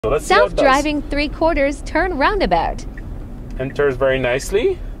So let's see how it does. Self-driving 3/4 turn roundabout. Enters very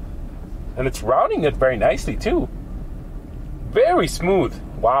nicely. And it's routing it very nicely too. Very smooth.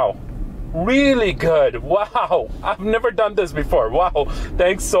 Wow. Really good. Wow. I've never done this before. Wow.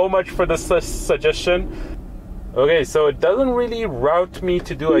 Thanks so much for the suggestion. Okay, so it doesn't really route me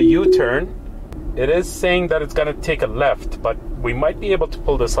to do a U-turn. It is saying that it's going to take a left, but we might be able to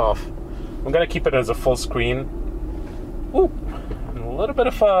pull this off. I'm going to keep it as a full screen. Ooh. A little bit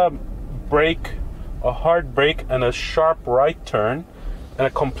of a brake, a hard brake, and a sharp right turn, and a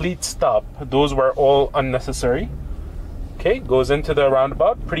complete stop. Those were all unnecessary. Okay, goes into the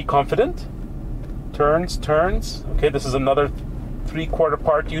roundabout, pretty confident. Turns. Okay, this is another 3/4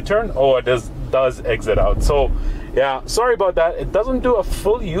 part U-turn. Oh, it does exit out. So, yeah, sorry about that. It doesn't do a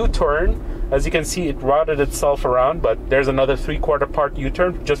full U-turn. As you can see, it routed itself around, but there's another 3/4 part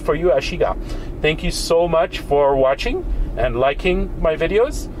U-turn just for you, Ashiga. Thank you so much for watching and liking my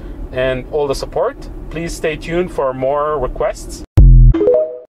videos and all the support. Please stay tuned for more requests.